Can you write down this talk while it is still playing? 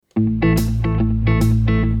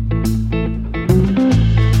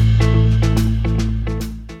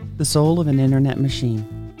Soul of an Internet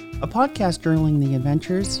Machine, a podcast journaling the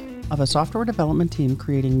adventures of a software development team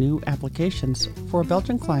creating new applications for a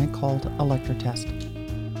Belgian client called Electrotest.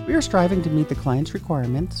 We are striving to meet the client's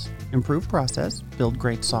requirements, improve process, build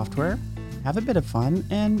great software, have a bit of fun,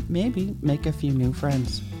 and maybe make a few new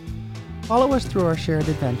friends. Follow us through our shared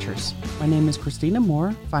adventures. My name is Christina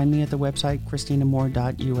Moore. Find me at the website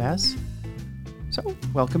christinamore.us. So,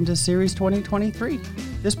 welcome to Series 2023.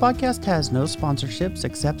 This podcast has no sponsorships,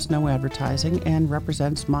 accepts no advertising, and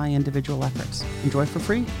represents my individual efforts. Enjoy for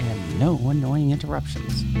free and no annoying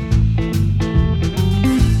interruptions.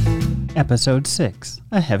 Episode 6,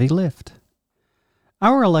 A Heavy Lift.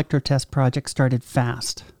 Our Electrotest project started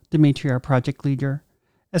fast. Dimitri, our project leader,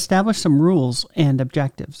 established some rules and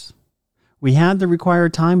objectives. We had the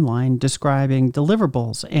required timeline describing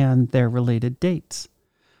deliverables and their related dates.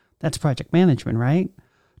 That's project management, right?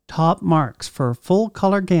 Top marks for full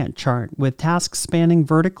color Gantt chart with tasks spanning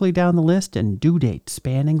vertically down the list and due dates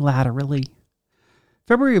spanning laterally.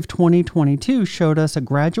 February of 2022 showed us a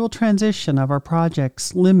gradual transition of our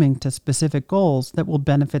projects slimming to specific goals that will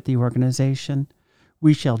benefit the organization.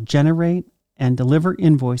 We shall generate and deliver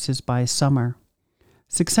invoices by summer.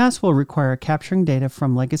 Success will require capturing data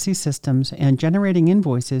from legacy systems and generating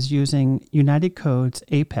invoices using United Codes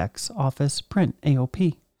Apex Office Print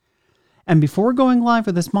AOP. And before going live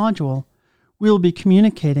with this module, we will be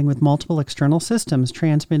communicating with multiple external systems,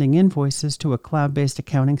 transmitting invoices to a cloud-based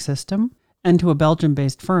accounting system and to a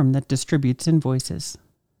Belgium-based firm that distributes invoices.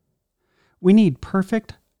 We need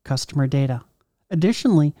perfect customer data.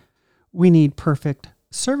 Additionally, we need perfect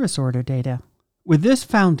service order data. With this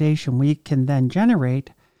foundation, we can then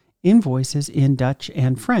generate invoices in Dutch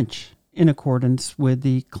and French in accordance with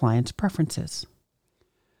the client's preferences.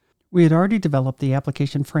 We had already developed the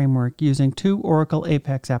application framework using 2 Oracle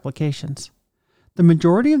Apex applications. The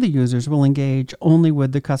majority of the users will engage only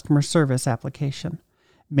with the customer service application.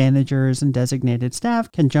 Managers and designated staff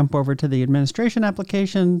can jump over to the administration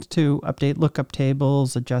application to update lookup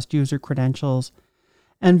tables, adjust user credentials,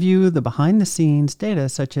 and view the behind-the-scenes data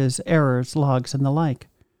such as errors, logs, and the like.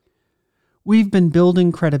 We've been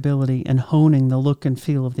building credibility and honing the look and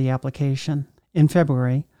feel of the application. In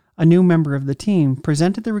February, a new member of the team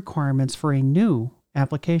presented the requirements for a new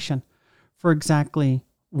application for exactly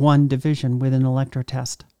one division within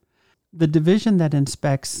Electrotest. The division that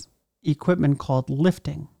inspects equipment called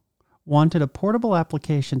lifting wanted a portable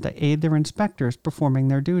application to aid their inspectors performing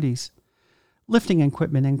their duties. Lifting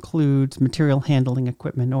equipment includes material handling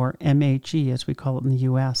equipment, or MHE as we call it in the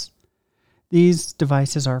U.S. These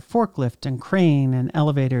devices are forklift and crane and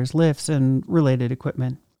elevators, lifts, and related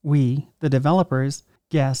equipment. We, the developers,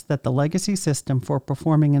 guessed that the legacy system for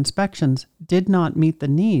performing inspections did not meet the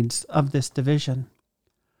needs of this division.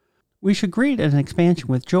 We should greet an expansion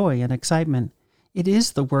with joy and excitement. It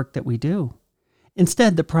is the work that we do.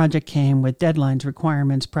 Instead, the project came with deadlines,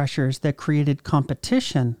 requirements, pressures that created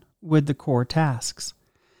competition with the core tasks.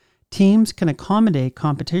 Teams can accommodate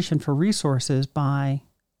competition for resources by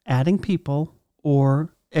adding people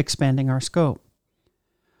or expanding our scope.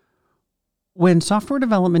 When software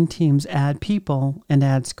development teams add people and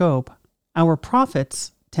add scope, our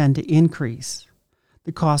profits tend to increase.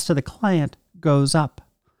 The cost to the client goes up.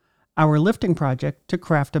 Our lifting project, to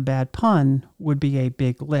craft a bad pun, would be a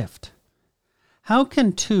big lift. How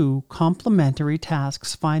can 2 complementary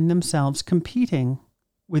tasks find themselves competing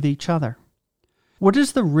with each other? What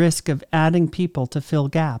is the risk of adding people to fill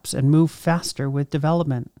gaps and move faster with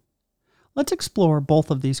development? Let's explore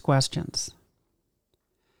both of these questions.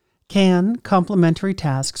 Can complementary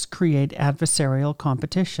tasks create adversarial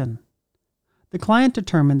competition? The client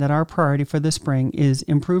determined that our priority for the spring is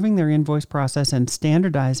improving their invoice process and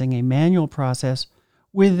standardizing a manual process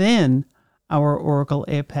within our Oracle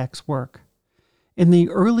Apex work. In the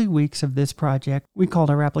early weeks of this project, we called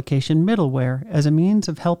our application middleware as a means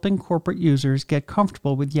of helping corporate users get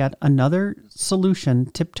comfortable with yet another solution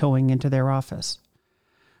tiptoeing into their office.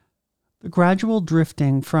 The gradual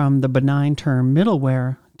drifting from the benign term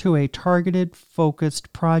middleware to a targeted,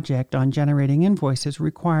 focused project on generating invoices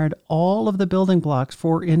required all of the building blocks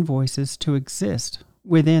for invoices to exist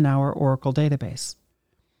within our Oracle database.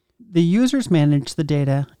 The users manage the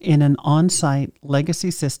data in an on-site legacy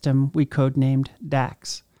system we codenamed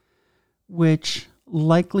DAX, which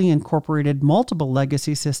likely incorporated multiple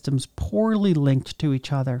legacy systems poorly linked to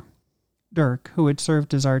each other. Dirk, who had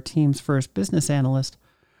served as our team's first business analyst,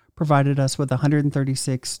 provided us with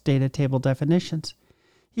 136 data table definitions.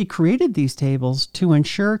 He created these tables to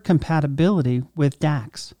ensure compatibility with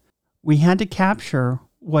DAX. We had to capture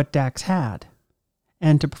what DAX had,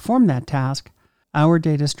 and to perform that task, our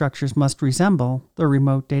data structures must resemble the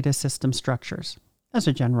remote data system structures. as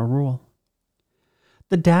a general rule.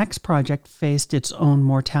 The DAX project faced its own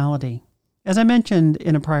mortality. As I mentioned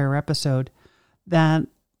in a prior episode, that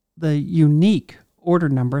the unique order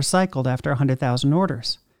number cycled after 100,000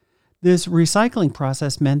 orders. This recycling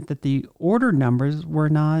process meant that the order numbers were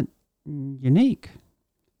not unique.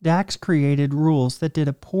 DAX created rules that did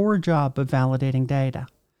a poor job of validating data.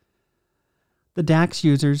 The DAX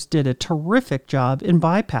users did a terrific job in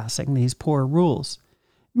bypassing these poor rules,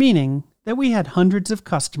 meaning that we had hundreds of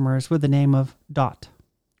customers with the name of dot,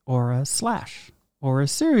 or a slash, or a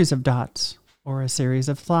series of dots, or a series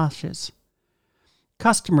of slashes.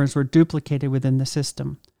 Customers were duplicated within the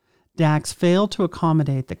system. DAX failed to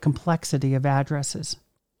accommodate the complexity of addresses.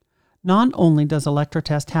 Not only does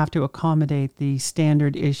Electrotest have to accommodate the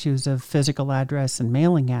standard issues of physical address and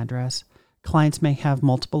mailing address, clients may have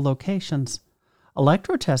multiple locations.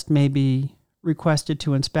 Electrotest may be requested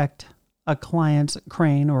to inspect a client's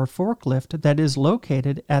crane or forklift that is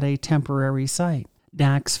located at a temporary site.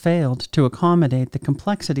 DAX failed to accommodate the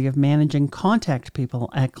complexity of managing contact people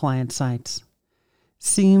at client sites.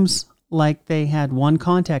 Seems like they had one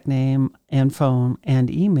contact name and phone and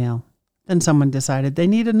email. Then someone decided they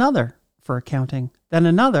need another for accounting, then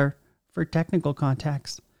another for technical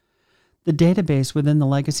contacts. The database within the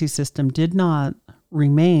legacy system did not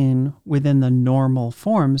remain within the normal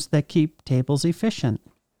forms that keep tables efficient.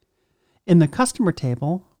 In the customer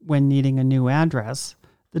table, when needing a new address,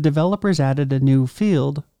 the developers added a new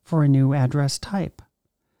field for a new address type.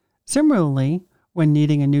 Similarly, when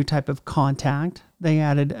needing a new type of contact, they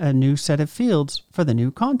added a new set of fields for the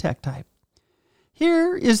new contact type.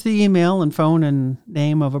 Here is the email and phone and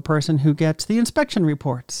name of a person who gets the inspection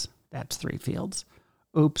reports. That's 3 fields.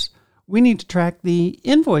 Oops, we need to track the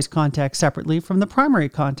invoice contact separately from the primary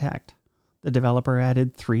contact. The developer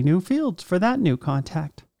added 3 new fields for that new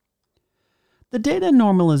contact. The data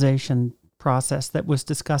normalization process that was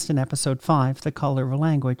discussed in episode 5, The Color of a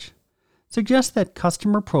Language, suggests that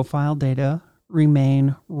customer profile data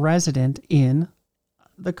remain resident in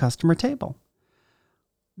the customer table.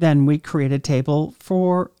 Then we create a table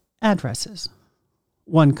for addresses.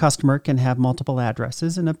 One customer can have multiple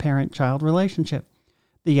addresses in a parent-child relationship.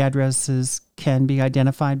 The addresses can be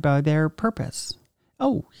identified by their purpose.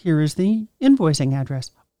 Oh, here is the invoicing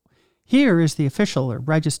address. Here is the official or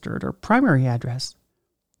registered or primary address.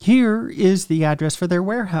 Here is the address for their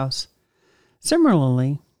warehouse.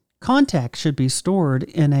 Similarly, contacts should be stored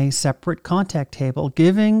in a separate contact table,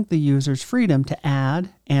 giving the users freedom to add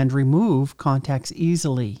and remove contacts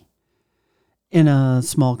easily. In a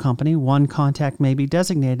small company, one contact may be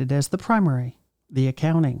designated as the primary, the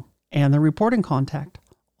accounting, and the reporting contact,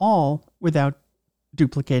 all without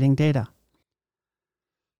duplicating data.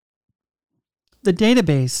 The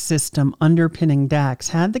database system underpinning DAX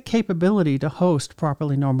had the capability to host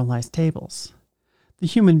properly normalized tables. The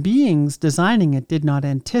human beings designing it did not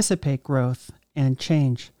anticipate growth and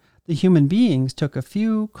change. The human beings took a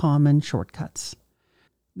few common shortcuts.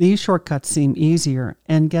 These shortcuts seem easier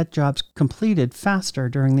and get jobs completed faster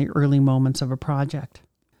during the early moments of a project.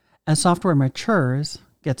 As software matures,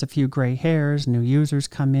 gets a few gray hairs, new users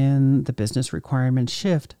come in, the business requirements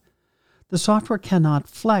shift, the software cannot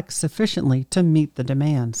flex sufficiently to meet the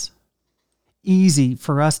demands. Easy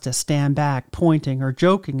for us to stand back pointing or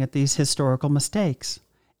joking at these historical mistakes.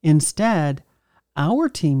 Instead, our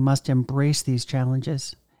team must embrace these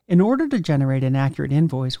challenges. In order to generate an accurate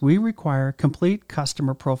invoice, we require complete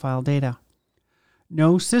customer profile data.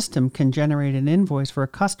 No system can generate an invoice for a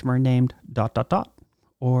customer named ...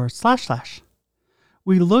 or //.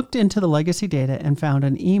 We looked into the legacy data and found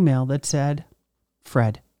an email that said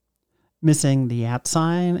Fred, missing the @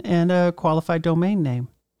 sign and a qualified domain name.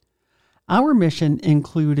 Our mission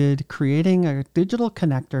included creating a digital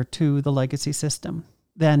connector to the legacy system.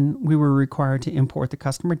 Then we were required to import the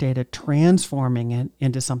customer data, transforming it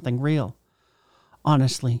into something real.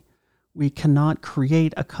 Honestly, we cannot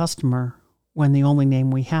create a customer when the only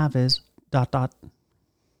name we have is ...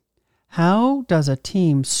 How does a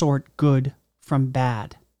team sort good from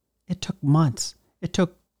bad? It took months. It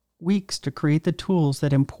took weeks to create the tools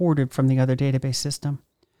that imported from the other database system.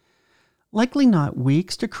 Likely not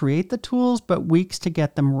weeks to create the tools, but weeks to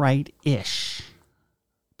get them right-ish.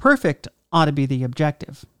 Perfect ought to be the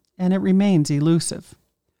objective, and it remains elusive.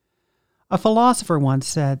 A philosopher once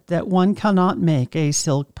said that one cannot make a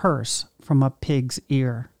silk purse from a pig's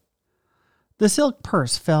ear. The silk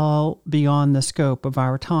purse fell beyond the scope of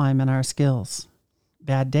our time and our skills.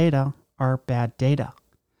 Bad data are bad data.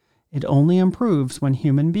 It only improves when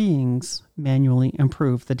human beings manually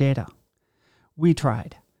improve the data. We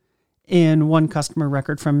tried. In one customer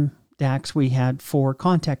record from DAX, we had 4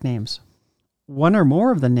 contact names. One or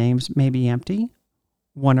more of the names may be empty,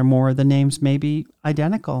 One or more of the names may be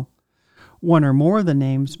identical. One or more of the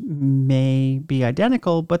names may be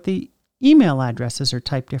identical, but the email addresses are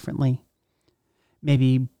typed differently.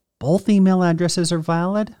 Maybe both email addresses are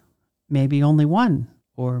valid, maybe only one,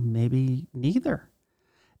 or maybe neither.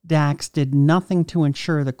 DAX did nothing to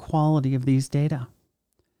ensure the quality of these data.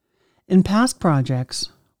 In past projects,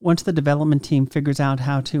 once the development team figures out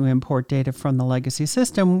how to import data from the legacy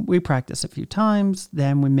system, we practice a few times,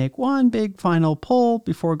 then we make one big final pull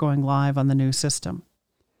before going live on the new system.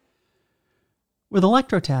 With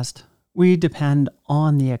ElectroTest, we depend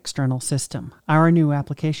on the external system. Our new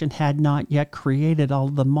application had not yet created all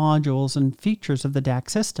the modules and features of the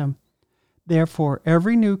DAX system. Therefore,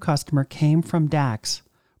 every new customer came from DAX,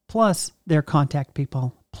 plus their contact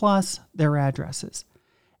people, plus their addresses.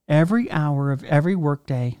 Every hour of every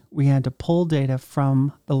workday, we had to pull data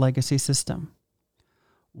from the legacy system.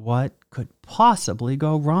 What could possibly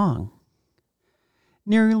go wrong?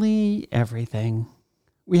 Nearly everything.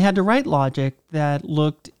 We had to write logic that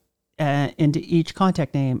looked into each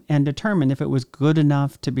contact name and determine if it was good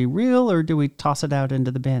enough to be real or do we toss it out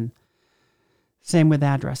into the bin. Same with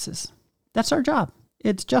addresses. That's our job.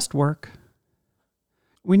 It's just work.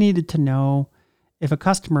 We needed to know if a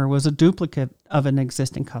customer was a duplicate of an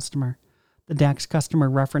existing customer. The DAX customer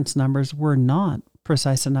reference numbers were not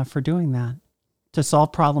precise enough for doing that. To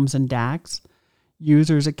solve problems in DAX,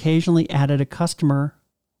 users occasionally added a customer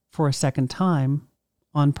for a second time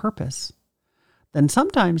on purpose. Then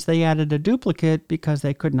sometimes they added a duplicate because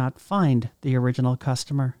they could not find the original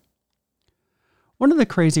customer. One of the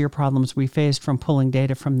crazier problems we faced from pulling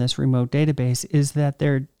data from this remote database is that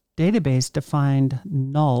their database defined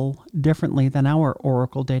null differently than our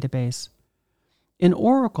Oracle database. In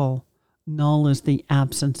Oracle, null is the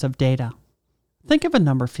absence of data. Think of a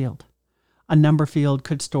number field. A number field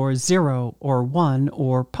could store 0 or 1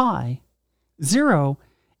 or pi. 0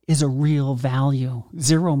 is a real value.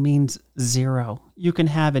 0 means 0. You can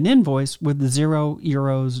have an invoice with 0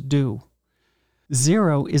 euros due.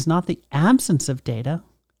 0 is not the absence of data.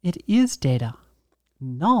 It is data.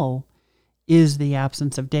 Null is the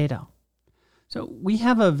absence of data. So we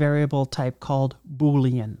have a variable type called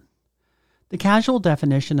Boolean. The casual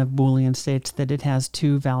definition of Boolean states that it has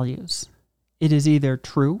two values. It is either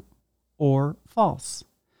true or false.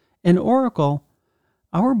 In Oracle,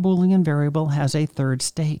 our Boolean variable has a third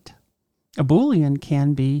state. A Boolean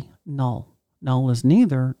can be null. Null is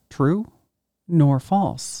neither true nor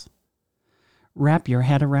false. Wrap your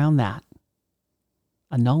head around that.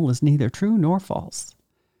 A null is neither true nor false.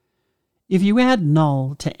 If you add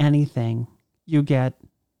null to anything, you get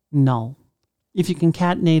null. If you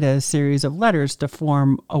concatenate a series of letters to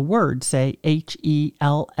form a word, say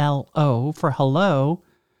HELLO for hello,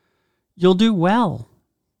 you'll do well.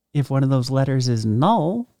 If one of those letters is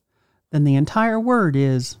null, then the entire word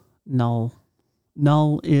is null.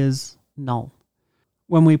 Null is null.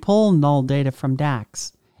 When we pull null data from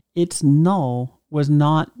DAX, its null was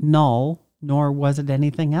not null, nor was it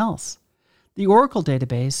anything else. The Oracle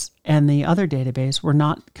database and the other database were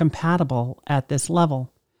not compatible at this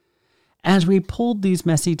level. As we pulled these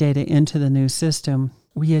messy data into the new system,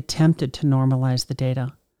 we attempted to normalize the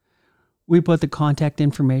data. We put the contact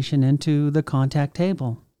information into the contact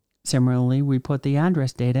table. Similarly, we put the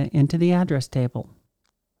address data into the address table.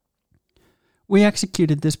 We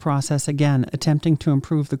executed this process again, attempting to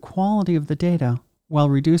improve the quality of the data while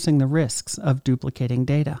reducing the risks of duplicating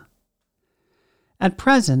data. At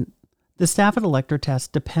present, the staff at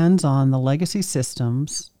ElectroTest depends on the legacy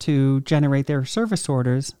systems to generate their service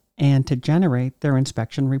orders and to generate their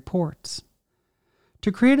inspection reports.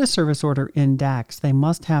 To create a service order in DAX, they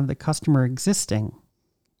must have the customer existing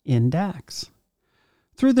in DAX.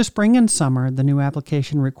 Through the spring and summer, the new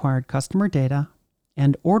application required customer data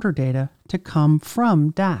and order data to come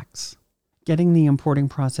from DAX. Getting the importing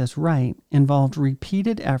process right involved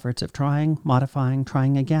repeated efforts of trying, modifying,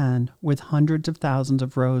 trying again with hundreds of thousands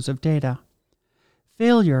of rows of data.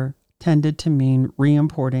 Failure tended to mean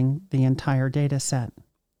re-importing the entire data set.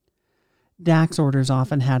 DAX orders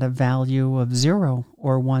often had a value of 0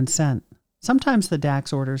 or 1 cent. Sometimes the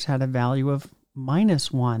DAX orders had a value of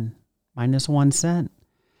 -1 cent.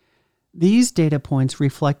 These data points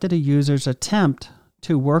reflected a user's attempt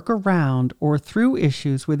to work around or through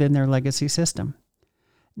issues within their legacy system.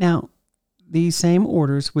 Now, these same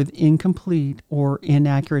orders with incomplete or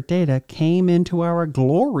inaccurate data came into our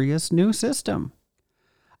glorious new system.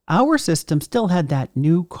 Our system still had that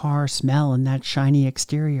new car smell and that shiny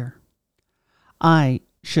exterior. I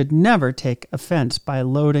should never take offense by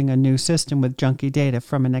loading a new system with junky data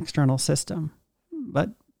from an external system, but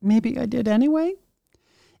maybe I did anyway.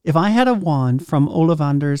 If I had a wand from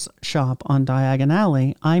Ollivanders' shop on Diagon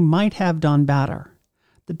Alley, I might have done better.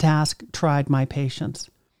 The task tried my patience.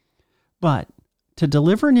 But to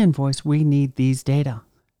deliver an invoice, we need these data.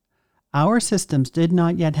 Our systems did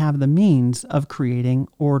not yet have the means of creating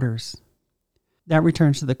orders. That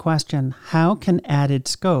returns to the question, how can added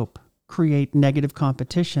scope create negative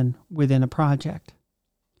competition within a project?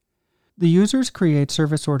 The users create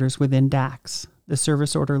service orders within DAX. The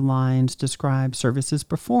service order lines describe services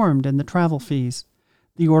performed and the travel fees.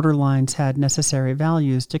 The order lines had necessary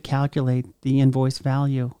values to calculate the invoice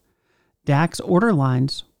value. DAX order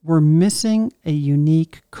lines were missing a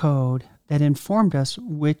unique code that informed us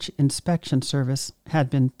which inspection service had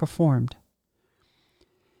been performed.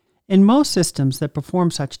 In most systems that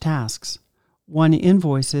perform such tasks, one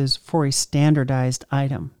invoices for a standardized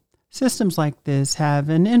item. Systems like this have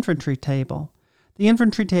an inventory table. The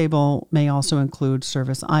inventory table may also include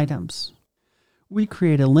service items. We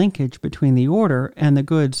create a linkage between the order and the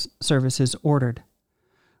goods services ordered.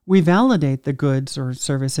 We validate the goods or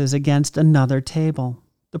services against another table.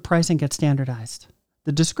 The pricing gets standardized.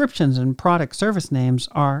 The descriptions and product service names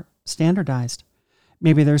are standardized.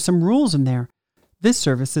 Maybe there's some rules in there. This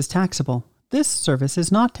service is taxable. This service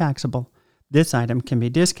is not taxable. This item can be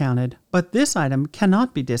discounted, but this item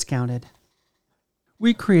cannot be discounted.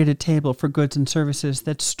 We create a table for goods and services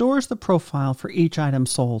that stores the profile for each item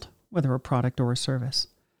sold, whether a product or a service.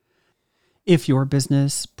 If your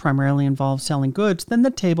business primarily involves selling goods, then the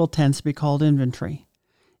table tends to be called inventory.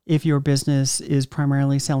 If your business is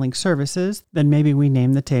primarily selling services, then maybe we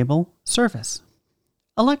name the table Service.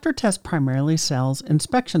 Electrotest primarily sells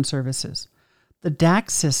inspection services. The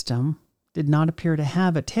DAX system did not appear to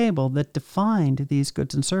have a table that defined these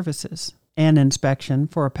goods and services. An inspection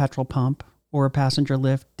for a petrol pump or a passenger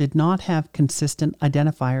lift did not have consistent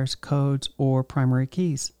identifiers, codes, or primary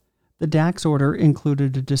keys. The DAX order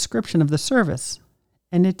included a description of the service,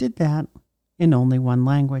 and it did that in only one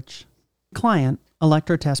language. Client,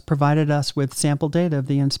 Electrotest, provided us with sample data of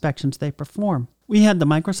the inspections they perform. We had the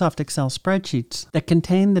Microsoft Excel spreadsheets that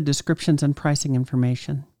contained the descriptions and pricing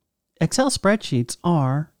information. Excel spreadsheets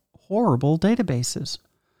are horrible databases.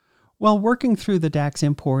 While working through the DAX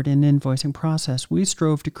import and invoicing process, we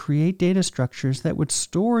strove to create data structures that would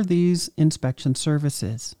store these inspection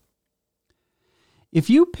services. If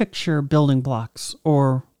you picture building blocks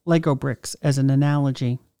or Lego bricks as an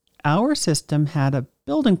analogy, our system had a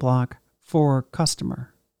building block for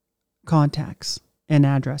customer, contacts, and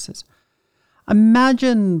addresses.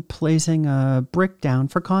 Imagine placing a brick down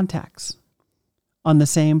for contacts. On the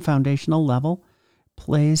same foundational level,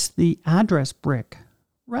 place the address brick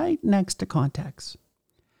right next to contacts.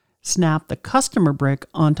 Snap the customer brick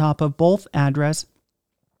on top of both address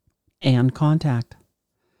and contact.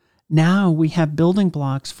 Now we have building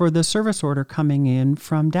blocks for the service order coming in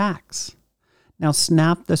from DAX. Now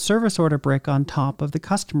snap the service order brick on top of the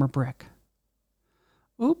customer brick.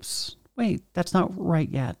 Oops, wait, that's not right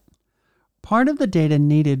yet. Part of the data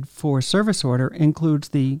needed for service order includes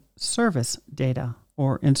the service data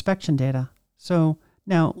or inspection data. So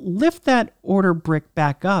now lift that order brick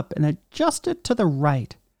back up and adjust it to the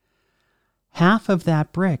right. Half of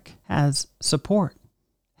that brick has support.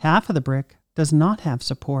 Half of the brick does not have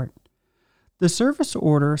support. The service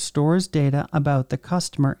order stores data about the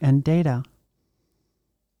customer and data.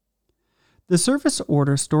 The service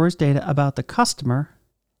order stores data about the customer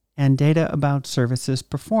and data about services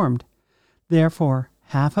performed. Therefore,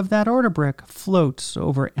 half of that order brick floats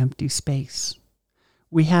over empty space.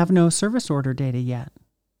 We have no service order data yet.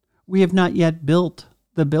 We have not yet built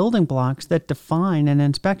the building blocks that define an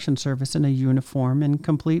inspection service in a uniform and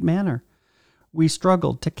complete manner. We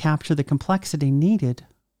struggled to capture the complexity needed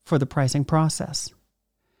for the pricing process.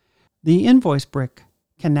 The invoice brick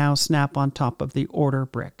can now snap on top of the order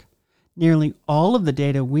brick. Nearly all of the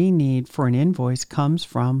data we need for an invoice comes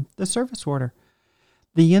from the service order.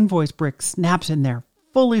 The invoice brick snaps in there,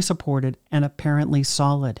 fully supported and apparently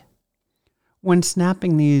solid. When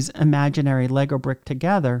snapping these imaginary Lego brick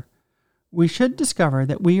together, we should discover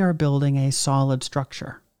that we are building a solid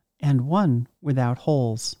structure, and one without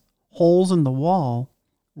holes. Holes in the wall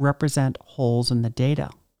represent holes in the data.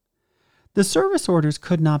 The service orders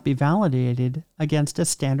could not be validated against a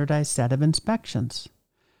standardized set of inspections.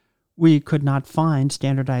 We could not find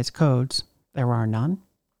standardized codes. There are none.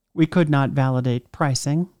 We could not validate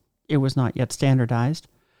pricing. It was not yet standardized.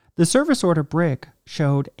 The service order brick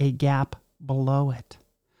showed a gap below it.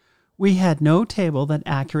 We had no table that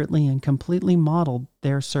accurately and completely modeled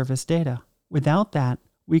their service data. Without that,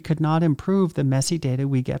 we could not improve the messy data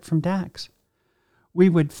we get from DAX. We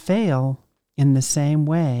would fail in the same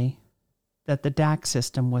way that the DAX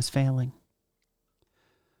system was failing.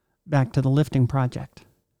 Back to the lifting project.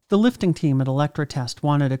 The lifting team at Electrotest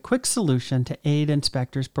wanted a quick solution to aid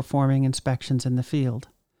inspectors performing inspections in the field.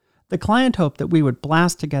 The client hoped that we would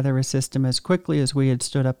blast together a system as quickly as we had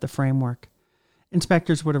stood up the framework.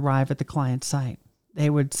 Inspectors would arrive at the client site. They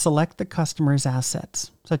would select the customer's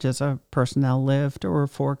assets, such as a personnel lift or a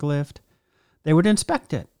forklift. They would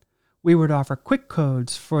inspect it. We would offer quick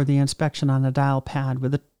codes for the inspection on a dial pad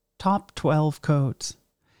with the top 12 codes.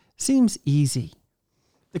 Seems easy.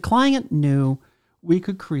 The client knew we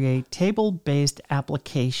could create table-based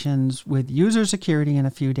applications with user security in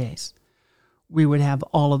a few days. We would have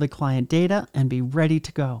all of the client data and be ready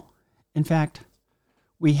to go. In fact,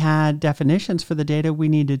 we had definitions for the data we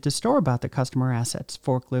needed to store about the customer assets,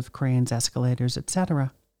 forklift, cranes, escalators,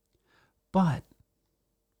 etc. But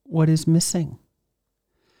what is missing?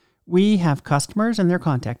 We have customers and their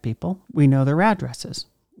contact people. We know their addresses.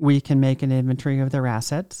 We can make an inventory of their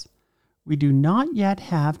assets. We do not yet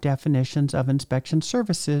have definitions of inspection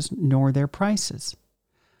services nor their prices.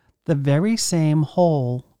 The very same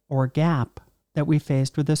hole or gap that we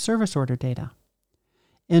faced with the service order data.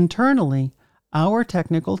 Internally, our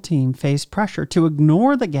technical team faced pressure to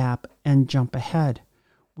ignore the gap and jump ahead.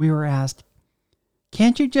 We were asked,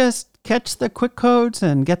 "Can't you just catch the quick codes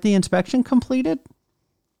and get the inspection completed?"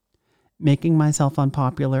 Making myself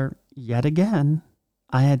unpopular yet again,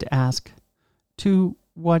 I had to ask, to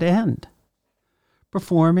what end?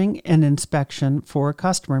 Performing an inspection for a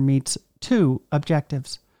customer meets two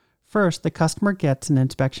objectives. First, the customer gets an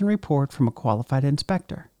inspection report from a qualified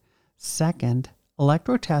inspector. Second,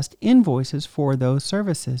 Electrotest invoices for those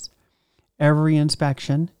services. Every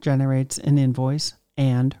inspection generates an invoice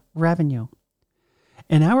and revenue.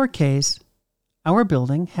 In our case, our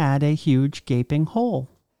building had a huge gaping hole.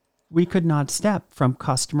 We could not step from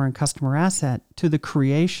customer and customer asset to the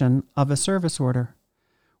creation of a service order.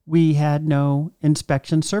 We had no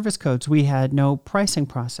inspection service codes. We had no pricing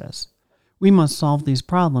process. We must solve these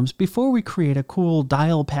problems before we create a cool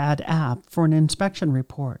dial pad app for an inspection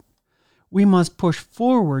report. We must push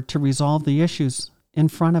forward to resolve the issues in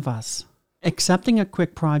front of us. Accepting a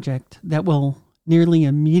quick project that will nearly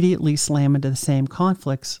immediately slam into the same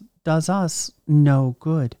conflicts does us no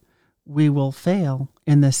good. We will fail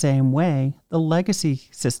in the same way the legacy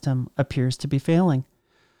system appears to be failing.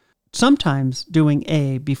 Sometimes doing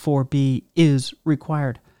A before B is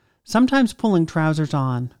required. Sometimes pulling trousers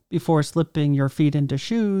on before slipping your feet into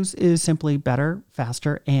shoes is simply better,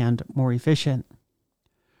 faster, and more efficient.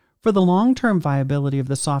 For the long-term viability of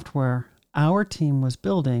the software our team was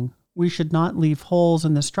building, we should not leave holes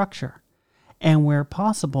in the structure. And where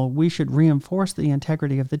possible, we should reinforce the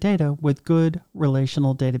integrity of the data with good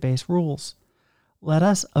relational database rules. Let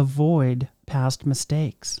us avoid past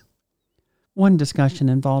mistakes. One discussion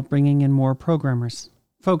involved bringing in more programmers,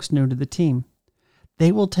 folks new to the team.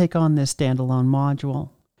 They will take on this standalone module.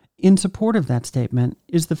 In support of that statement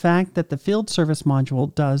is the fact that the field service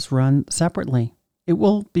module does run separately. It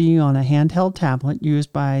will be on a handheld tablet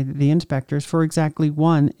used by the inspectors for exactly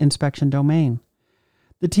one inspection domain.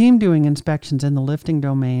 The team doing inspections in the lifting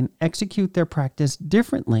domain execute their practice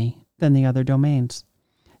differently than the other domains.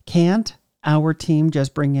 Can't our team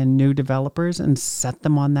just bring in new developers and set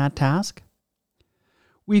them on that task?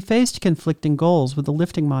 We faced conflicting goals with the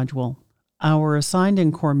lifting module. Our assigned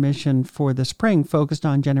and core mission for the spring focused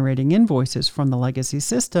on generating invoices from the legacy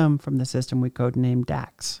system, from the system we codenamed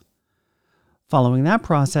DAX. Following that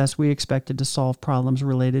process, we expected to solve problems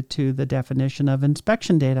related to the definition of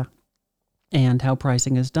inspection data and how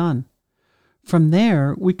pricing is done. From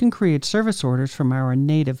there, we can create service orders from our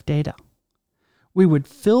native data. We would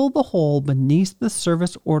fill the hole beneath the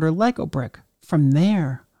service order Lego brick. From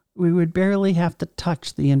there, we would barely have to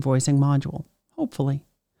touch the invoicing module, hopefully.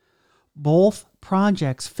 Both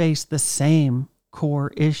projects face the same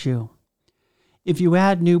core issue. If you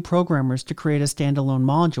add new programmers to create a standalone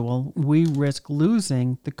module, we risk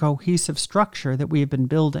losing the cohesive structure that we have been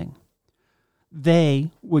building. They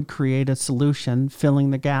would create a solution filling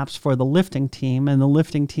the gaps for the lifting team, and the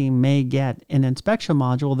lifting team may get an inspection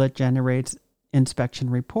module that generates inspection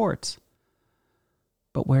reports.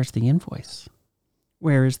 But where's the invoice?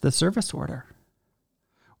 Where is the service order?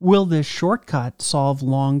 Will this shortcut solve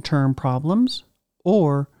long-term problems,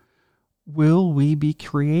 or will we be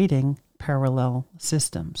creating parallel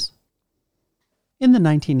systems? In the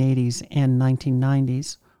 1980s and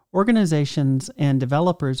 1990s, organizations and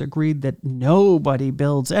developers agreed that nobody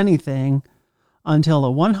builds anything until a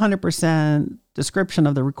 100% description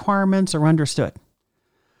of the requirements are understood.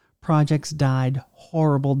 Projects died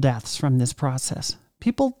horrible deaths from this process.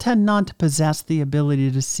 People tend not to possess the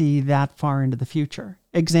ability to see that far into the future,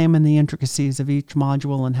 examine the intricacies of each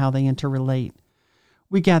module and how they interrelate.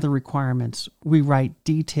 We gather requirements. We write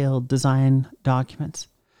detailed design documents.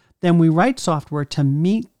 Then we write software to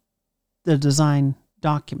meet the design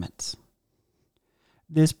documents.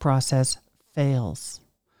 This process fails.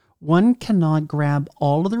 One cannot grab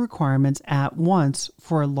all of the requirements at once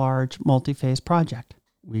for a large multi-phase project.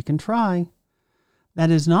 We can try.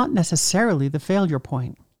 That is not necessarily the failure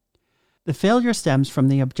point. The failure stems from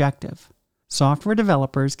the objective. Software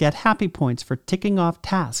developers get happy points for ticking off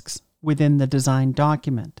tasks within the design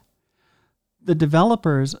document. The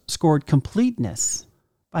developers scored completeness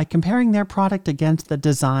by comparing their product against the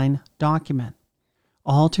design document.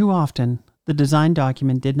 All too often, the design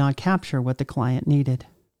document did not capture what the client needed.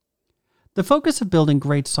 The focus of building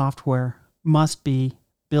great software must be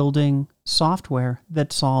building software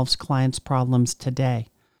that solves clients' problems today.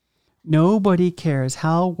 Nobody cares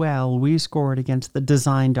how well we scored against the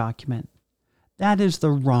design document. That is the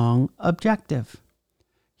wrong objective.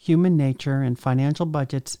 Human nature and financial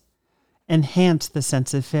budgets enhance the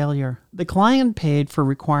sense of failure. The client paid for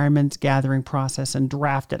requirements gathering process and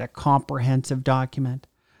drafted a comprehensive document.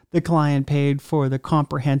 The client paid for the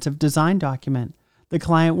comprehensive design document. The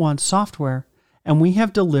client wants software, and we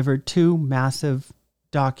have delivered 2 massive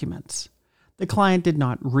documents. The client did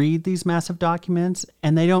not read these massive documents,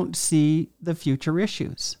 and they don't see the future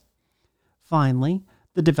issues. Finally,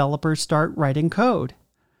 the developers start writing code.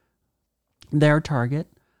 Their target,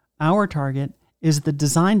 our target, is the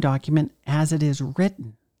design document as it is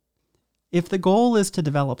written. If the goal is to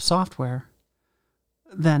develop software,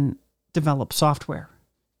 then develop software.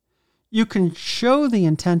 You can show the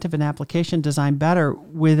intent of an application design better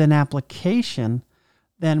with an application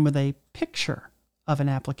than with a picture of an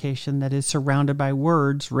application that is surrounded by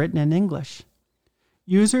words written in English.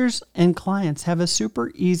 Users and clients have a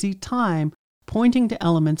super easy time pointing to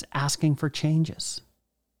elements asking for changes.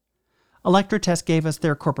 Electrotest gave us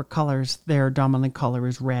their corporate colors. Their dominant color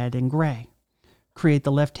is red and gray. Create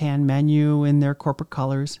the left-hand menu in their corporate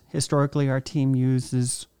colors. Historically, our team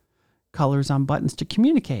uses colors on buttons to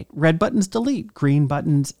communicate. Red buttons delete. Green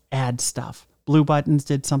buttons add stuff. Blue buttons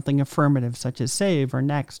did something affirmative, such as save or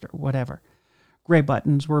next or whatever. Gray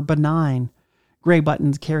buttons were benign. Gray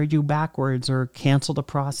buttons carried you backwards or canceled a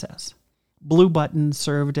process. Blue buttons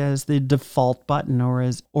served as the default button, or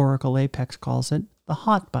as Oracle Apex calls it, the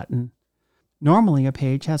hot button. Normally, a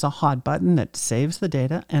page has a hot button that saves the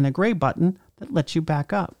data and a gray button that lets you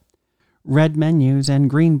back up. Red menus and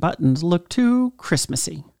green buttons look too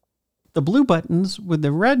Christmassy. The blue buttons with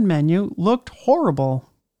the red menu looked horrible.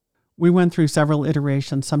 We went through several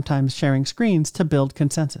iterations, sometimes sharing screens, to build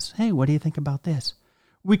consensus. Hey, what do you think about this?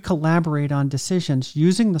 We collaborate on decisions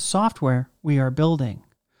using the software we are building.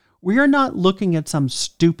 We are not looking at some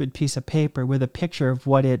stupid piece of paper with a picture of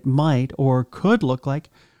what it might or could look like.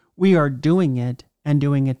 We are doing it and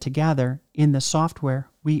doing it together in the software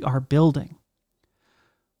we are building.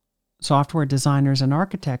 Software designers and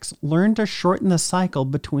architects learn to shorten the cycle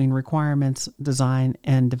between requirements, design,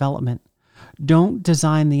 and development. Don't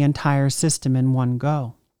design the entire system in one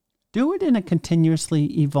go. Do it in a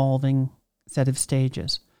continuously evolving set of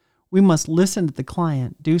stages. We must listen to the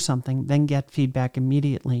client, do something, then get feedback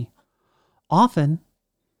immediately. Often,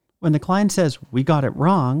 when the client says, "We got it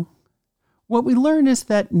wrong," what we learn is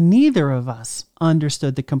that neither of us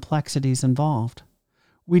understood the complexities involved.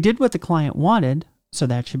 We did what the client wanted, so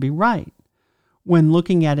that should be right. When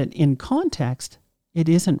looking at it in context, it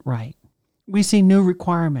isn't right. We see new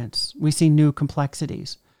requirements. We see new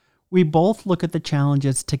complexities. We both look at the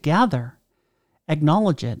challenges together,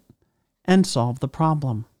 acknowledge it, and solve the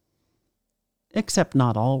problem. Except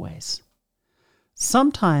not always.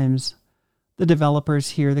 Sometimes the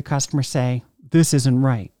developers hear the customer say, "This isn't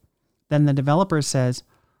right." Then the developer says,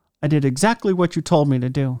 "I did exactly what you told me to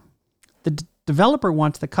do." The developer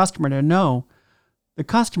wants the customer to know the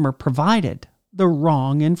customer provided the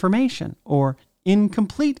wrong information or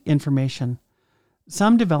incomplete information.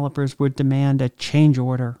 Some developers would demand a change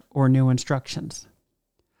order or new instructions.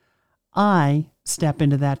 I step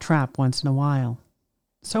into that trap once in a while.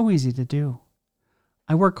 So easy to do.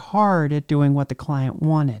 I work hard at doing what the client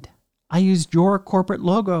wanted. I used your corporate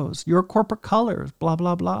logos, your corporate colors, blah,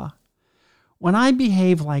 blah, blah. When I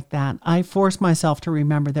behave like that, I force myself to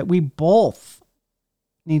remember that we both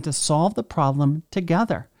need to solve the problem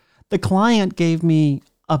together. The client gave me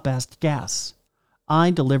a best guess.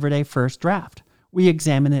 I delivered a first draft. We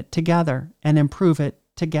examine it together and improve it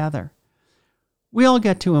together. We all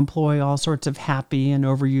get to employ all sorts of happy and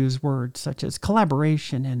overused words such as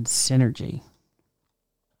collaboration and synergy.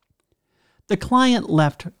 The client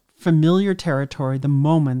left familiar territory the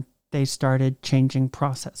moment they started changing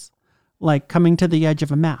process, like coming to the edge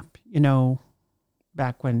of a map. You know,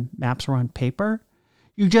 back when maps were on paper,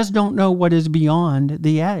 You just don't know what is beyond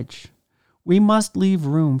the edge. We must leave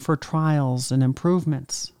room for trials and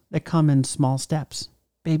improvements that come in small steps,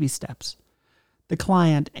 baby steps. The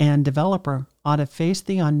client and developer ought to face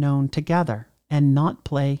the unknown together and not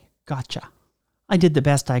play gotcha. I did the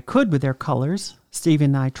best I could with their colors. Steve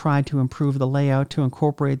and I tried to improve the layout to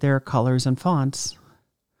incorporate their colors and fonts.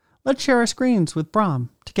 Let's share our screens with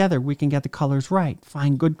Brahm. Together we can get the colors right,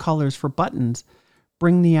 find good colors for buttons,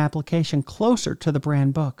 bring the application closer to the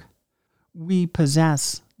brand book. We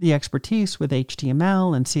possess the expertise with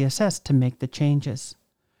HTML and CSS to make the changes.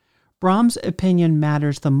 Brahm's opinion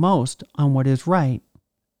matters the most on what is right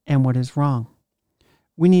and what is wrong.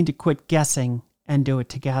 We need to quit guessing and do it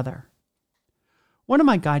together. One of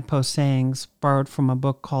my guidepost sayings, borrowed from a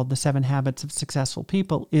book called The 7 Habits of Successful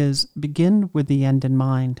People, is begin with the end in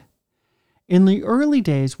mind. In the early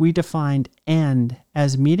days, we defined end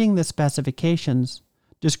as meeting the specifications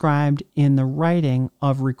described in the writing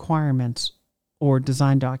of requirements or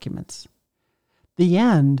design documents. The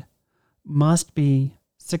end must be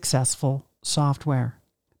successful software.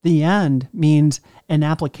 The end means an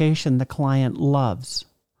application the client loves.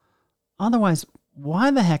 Otherwise,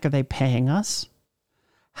 why the heck are they paying us?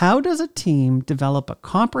 How does a team develop a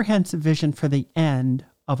comprehensive vision for the end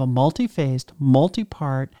of a multi-phased,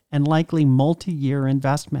 multi-part, and likely multi-year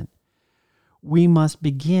investment? We must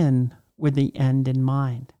begin with the end in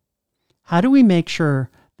mind. How do we make sure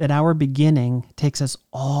that our beginning takes us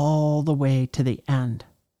all the way to the end?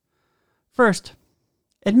 First,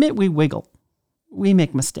 admit we wiggle. We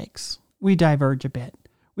make mistakes. We diverge a bit.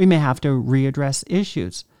 We may have to readdress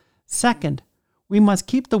issues. Second, we must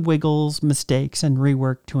keep the wiggles, mistakes, and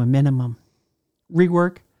rework to a minimum.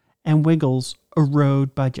 Rework and wiggles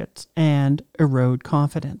erode budgets and erode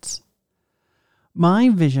confidence. My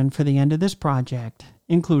vision for the end of this project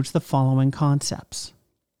includes the following concepts.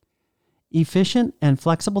 Efficient and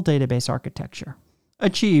flexible database architecture,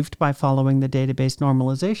 achieved by following the database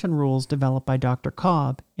normalization rules developed by Dr.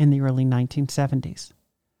 Cobb in the early 1970s.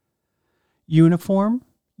 Uniform,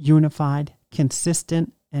 unified,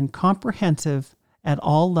 consistent, and comprehensive at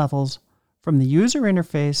all levels, from the user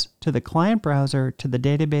interface to the client browser to the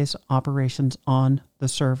database operations on the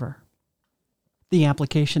server. The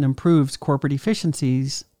application improves corporate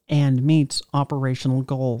efficiencies and meets operational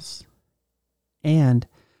goals, and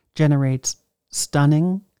generates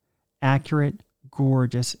stunning, accurate,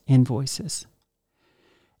 gorgeous invoices.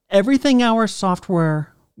 Everything our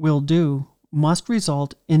software will do must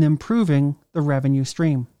result in improving the revenue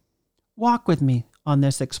stream. Walk with me on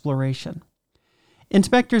this exploration.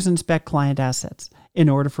 Inspectors inspect client assets. In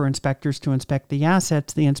order for inspectors to inspect the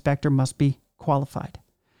assets, the inspector must be qualified.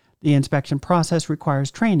 The inspection process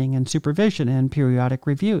requires training and supervision and periodic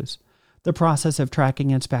reviews. The process of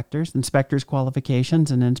tracking inspectors'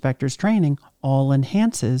 qualifications, and inspectors' training all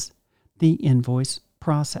enhances the invoice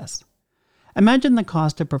process. Imagine the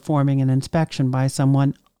cost of performing an inspection by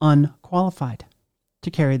someone unqualified.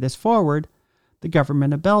 To carry this forward, the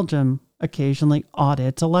government of Belgium occasionally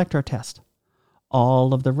audits Electrotest.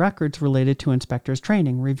 All of the records related to inspectors'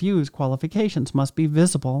 training, reviews, qualifications must be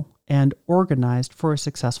visible and organized for a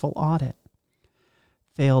successful audit.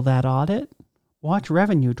 Fail that audit, watch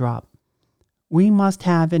revenue drop. We must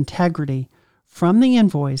have integrity from the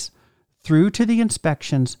invoice through to the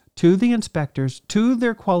inspections, to the inspectors, to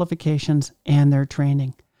their qualifications and their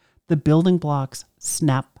training. The building blocks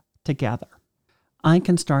snap together. I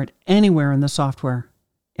can start anywhere in the software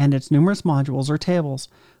and its numerous modules or tables,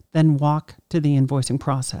 then walk to the invoicing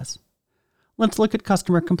process. Let's look at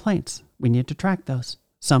customer complaints. We need to track those.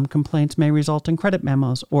 Some complaints may result in credit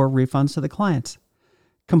memos or refunds to the clients.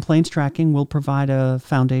 Complaints tracking will provide a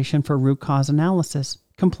foundation for root cause analysis.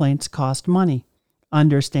 Complaints cost money.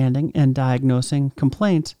 Understanding and diagnosing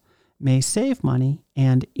complaints may save money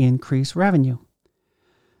and increase revenue.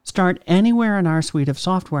 Start anywhere in our suite of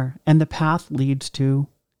software, and the path leads to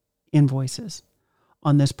invoices.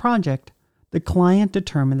 On this project, the client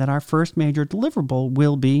determined that our first major deliverable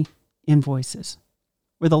will be invoices.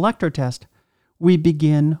 With Electrotest, we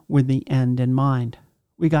begin with the end in mind.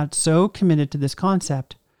 We got so committed to this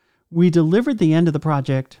concept, we delivered the end of the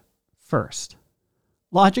project first.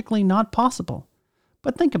 Logically not possible,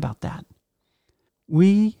 but think about that.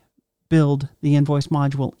 We build the invoice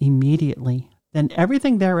module immediately, then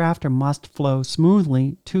everything thereafter must flow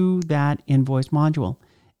smoothly to that invoice module.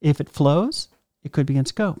 If it flows, it could be in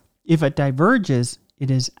scope. If it diverges, it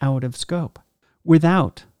is out of scope.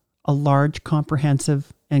 Without a large,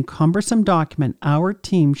 comprehensive, and cumbersome document, our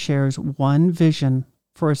team shares one vision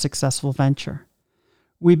for a successful venture.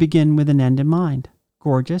 We begin with an end in mind,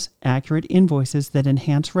 gorgeous, accurate invoices that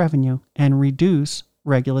enhance revenue and reduce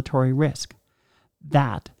regulatory risk.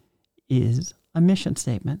 That is a mission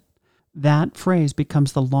statement. That phrase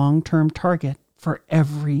becomes the long-term target for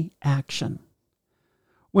every action.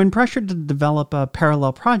 When pressured to develop a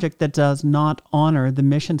parallel project that does not honor the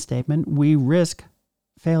mission statement, we risk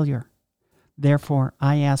failure. Therefore,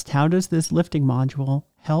 I asked, how does this lifting module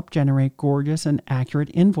help generate gorgeous and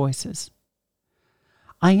accurate invoices?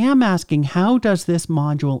 I am asking, how does this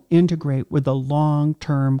module integrate with the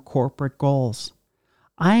long-term corporate goals?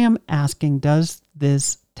 I am asking, does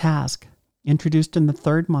this task, introduced in the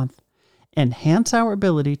 3rd month, enhance our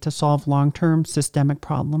ability to solve long-term systemic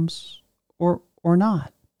problems or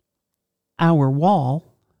not? Our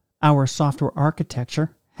wall, our software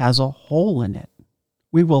architecture, has a hole in it.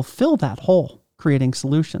 We will fill that hole, creating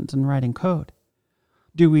solutions and writing code.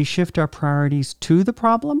 Do we shift our priorities to the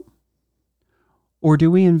problem? Or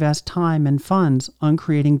do we invest time and funds on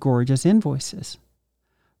creating gorgeous invoices?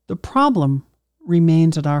 The problem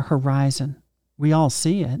remains at our horizon. We all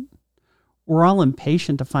see it. We're all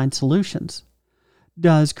impatient to find solutions.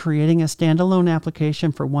 Does creating a standalone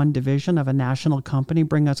application for one division of a national company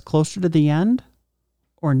bring us closer to the end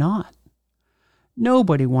or not?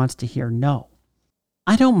 Nobody wants to hear no.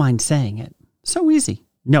 I don't mind saying it. So easy.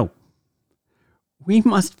 No. We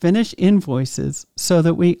must finish invoices so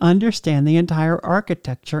that we understand the entire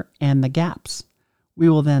architecture and the gaps. We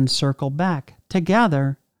will then circle back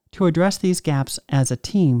together to address these gaps as a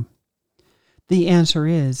team. The answer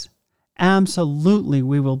is absolutely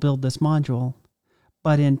we will build this module,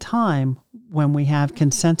 but in time when we have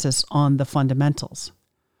consensus on the fundamentals.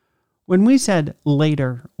 When we said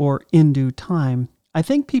later or in due time, I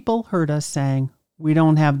think people heard us saying we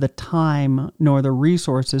don't have the time nor the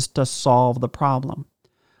resources to solve the problem.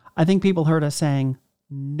 I think people heard us saying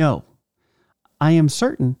no. I am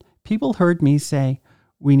certain people heard me say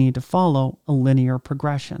we need to follow a linear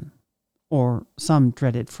progression, or some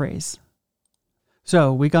dreaded phrase.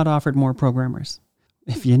 So we got offered more programmers.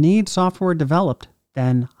 If you need software developed,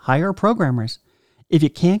 then hire programmers. If you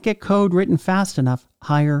can't get code written fast enough,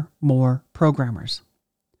 hire more programmers.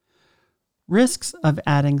 Risks of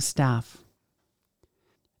adding staff.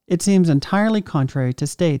 It seems entirely contrary to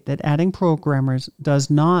state that adding programmers does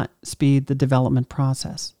not speed the development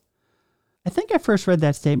process. I think I first read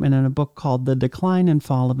that statement in a book called The Decline and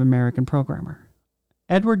Fall of American Programmer.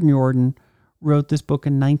 Edward Norton wrote this book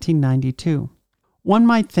in 1992. One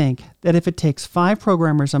might think that if it takes 5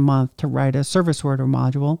 programmers a month to write a service order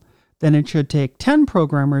module, then it should take 10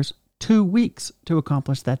 programmers 2 weeks to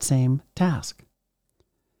accomplish that same task.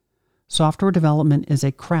 Software development is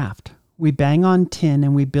a craft. We bang on tin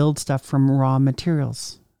and we build stuff from raw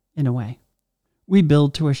materials, in a way. We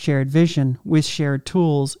build to a shared vision with shared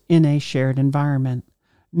tools in a shared environment.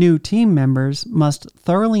 New team members must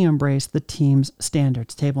thoroughly embrace the team's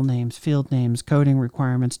standards, table names, field names, coding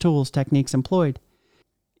requirements, tools, techniques employed.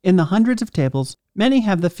 In the hundreds of tables, many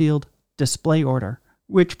have the field display order,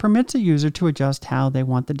 which permits a user to adjust how they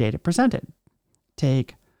want the data presented.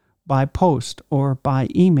 Take by post or by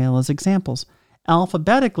email as examples.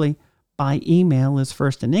 Alphabetically, by email is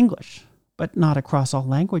first in English, but not across all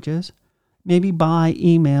languages. Maybe by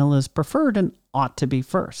email is preferred and ought to be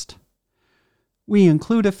first. We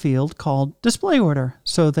include a field called display order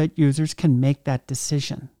so that users can make that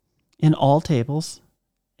decision. In all tables,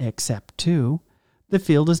 except 2, the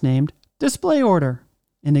field is named display order.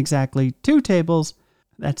 In exactly 2 tables,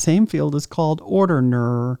 that same field is called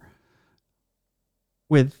order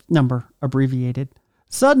with number abbreviated.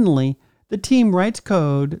 Suddenly, the team writes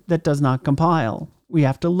code that does not compile. We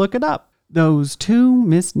have to look it up. Those 2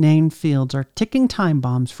 misnamed fields are ticking time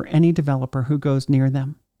bombs for any developer who goes near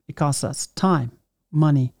them. It costs us time,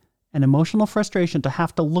 money, and emotional frustration to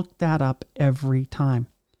have to look that up every time.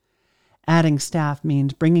 Adding staff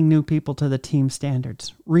means bringing new people to the team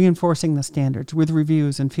standards, reinforcing the standards with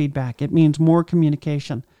reviews and feedback. It means more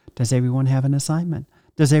communication. Does everyone have an assignment?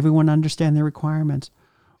 Does everyone understand the requirements?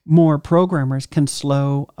 More programmers can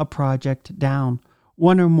slow a project down.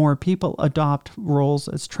 1 or more people adopt roles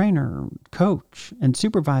as trainer, coach, and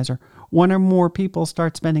supervisor. 1 or more people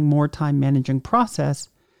start spending more time managing process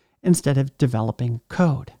instead of developing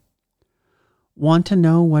code. Want to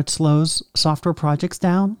know what slows software projects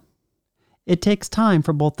down? It takes time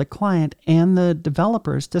for both the client and the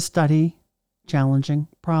developers to study challenging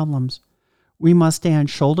problems. We must stand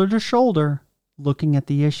shoulder to shoulder looking at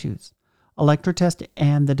the issues. Electrotest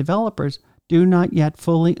and the developers do not yet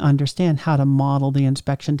fully understand how to model the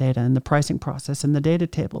inspection data and the pricing process and the data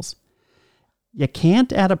tables. You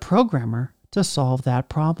can't add a programmer to solve that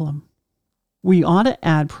problem. We ought to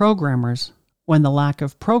add programmers when the lack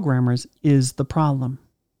of programmers is the problem.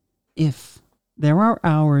 If there are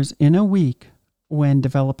hours in a week when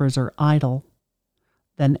developers are idle,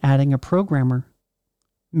 then adding a programmer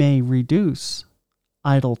may reduce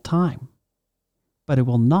idle time, but it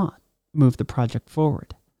will not move the project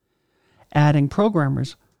forward. Adding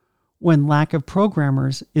programmers, when lack of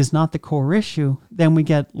programmers is not the core issue, then we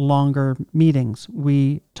get longer meetings.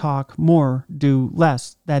 We talk more, do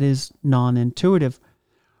less. That is non-intuitive.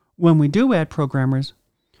 When we do add programmers,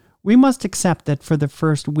 we must accept that for the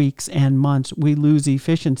first weeks and months, we lose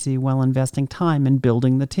efficiency while investing time in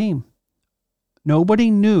building the team. Nobody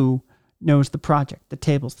new knows the project, the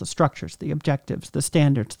tables, the structures, the objectives, the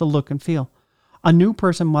standards, the look and feel. A new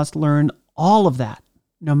person must learn all of that,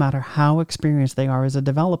 no matter how experienced they are as a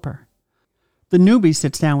developer. The newbie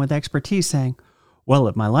sits down with expertise saying, well,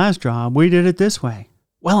 at my last job, we did it this way.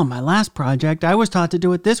 Well, in my last project, I was taught to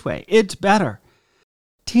do it this way. It's better.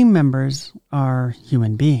 Team members are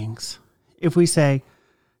human beings. If we say,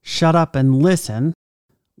 shut up and listen,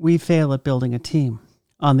 we fail at building a team.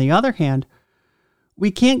 On the other hand, we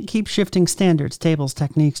can't keep shifting standards, tables,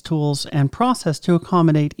 techniques, tools, and process to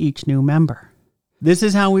accommodate each new member. This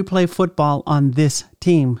is how we play football on this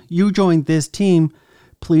team. You joined this team,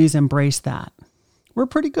 please embrace that. We're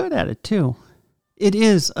pretty good at it too. It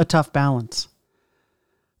is a tough balance.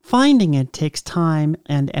 Finding it takes time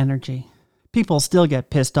and energy. People still get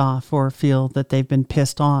pissed off or feel that they've been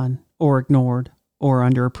pissed on or ignored or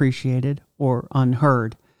underappreciated or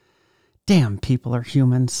unheard. Damn, people are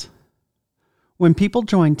humans. When people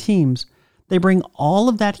join teams, they bring all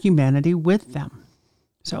of that humanity with them.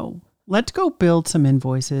 So let's go build some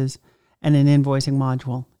invoices and an invoicing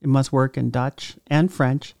module. It must work in Dutch and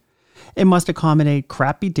French. It must accommodate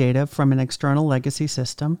crappy data from an external legacy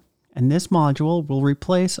system. And this module will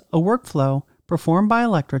replace a workflow performed by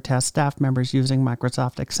ElectroTest staff members using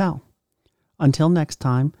Microsoft Excel. Until next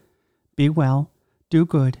time, be well, do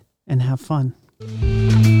good, and have fun.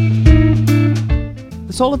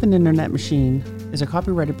 The Soul of an Internet Machine is a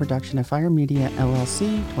copyrighted production of Fire Media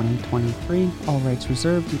LLC 2023. All rights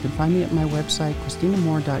reserved. You can find me at my website,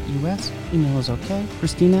 christinamore.us. Email is okay,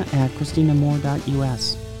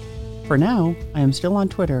 christina@christinamore.us. For now, I am still on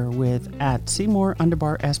Twitter with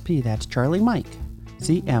 @Seymour_SP. That's Charlie Mike.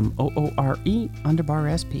 CMOORE_SP.